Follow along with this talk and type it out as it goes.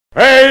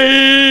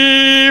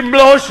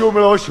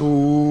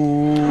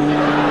Mlhošu,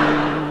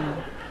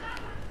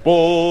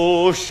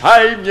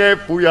 pošaj mě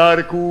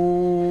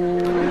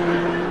fujárku,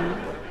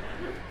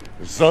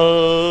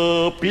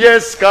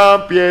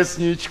 zapieskám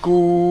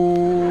pěsničku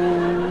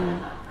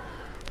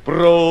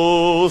pro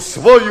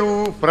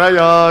svoju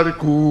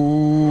frajárku.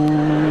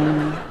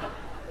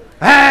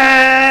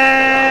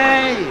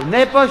 Hej,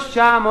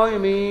 nepošťá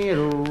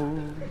Mojmíru,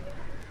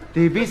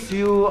 ty bys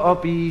ju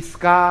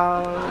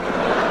opískal.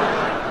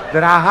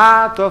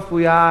 Drahá to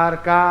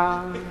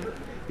fujárka,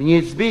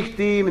 nic bych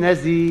tím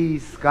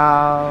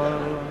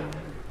nezískal.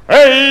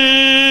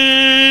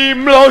 Hej,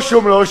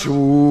 Mlhošu,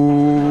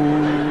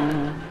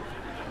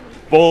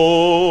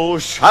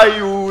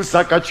 pošaju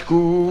za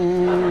kačku,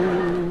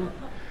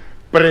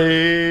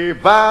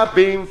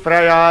 privábím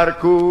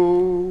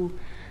frajárku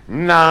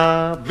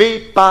na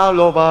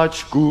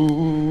vypalovačku.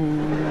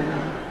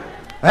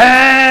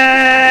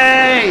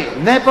 Hej,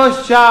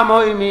 nepošťá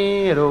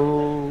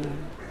Mojmíru,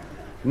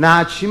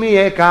 nač mi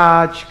je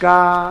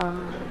káčka,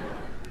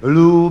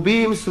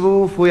 lúbím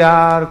svou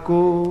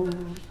fujárku,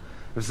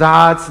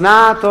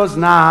 vzácná to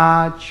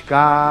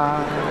znáčka.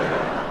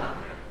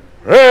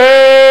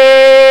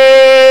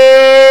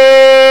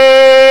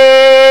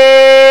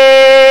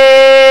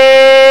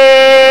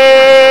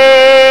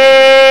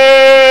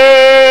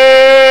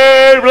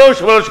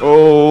 Mlhošu,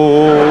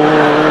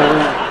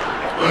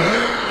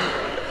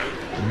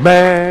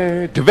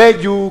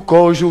 medveďu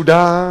kožu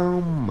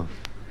dám,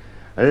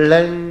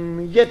 len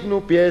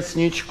jednu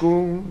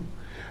pěsničku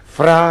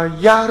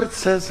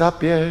frajárce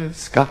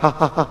zapěskám.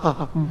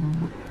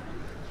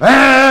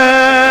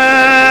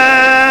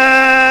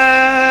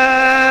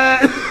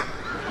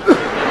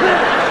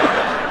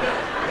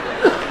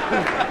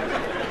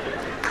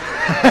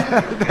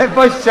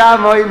 Nepošťá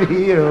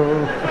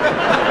Mojmíru,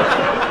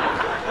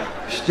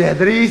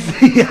 štědrý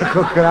jsi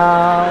jako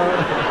král,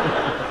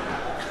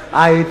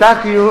 a i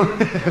tak ju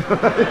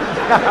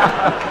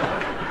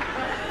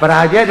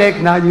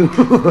pradědek na ňu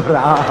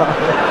hrál.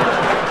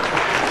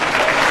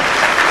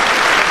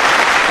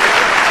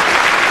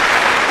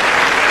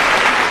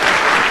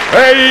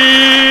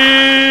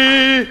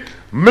 Hej,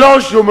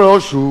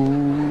 Mlhošu,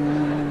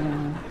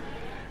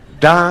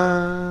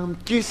 dám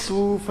ti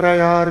svou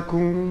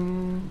frajárku,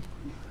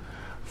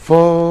 v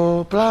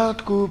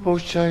oplátku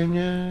pošťaj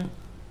mě,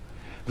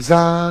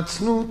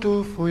 vzácnou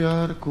tu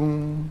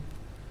fujárku.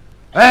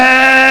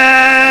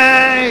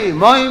 Hej,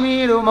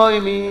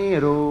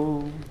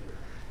 Mojmíru,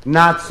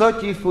 na co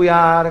ti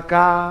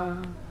fujárka,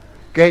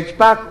 keď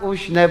pak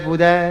už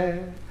nebude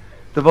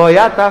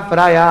tvoja ta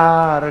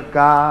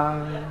frajárka.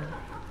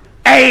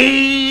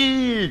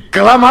 Ej,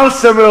 klamal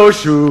jsem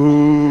Mlhošu,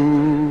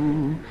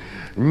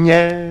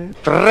 mě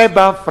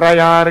treba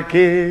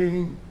frajárky,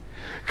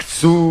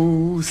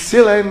 chcu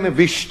si len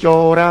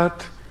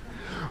vyšťourat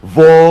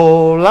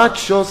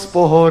volačo z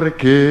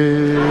pohorky.